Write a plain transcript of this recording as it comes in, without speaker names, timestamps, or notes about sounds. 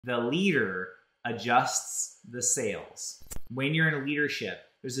The leader adjusts the sails. When you're in leadership,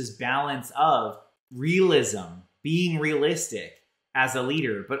 there's this balance of realism, being realistic as a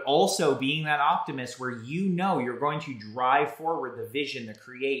leader, but also being that optimist where you know you're going to drive forward the vision, the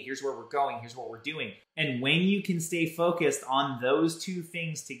create, here's where we're going, here's what we're doing. And when you can stay focused on those two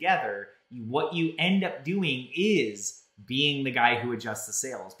things together, what you end up doing is being the guy who adjusts the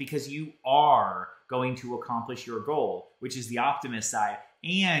sails, because you are going to accomplish your goal, which is the optimist side,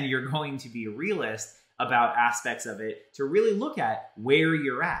 and you're going to be a realist about aspects of it to really look at where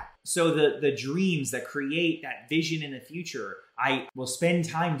you're at. So the dreams that create that vision in the future, I will spend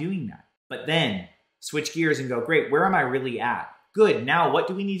time doing that. But then switch gears and go, great, where am I really at? Good, now what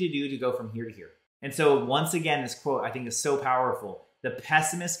do we need to do to go from here to here? And so once again, this quote I think is so powerful. The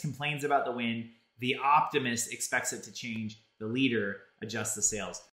pessimist complains about the wind. The optimist expects it to change. The leader adjusts the sails.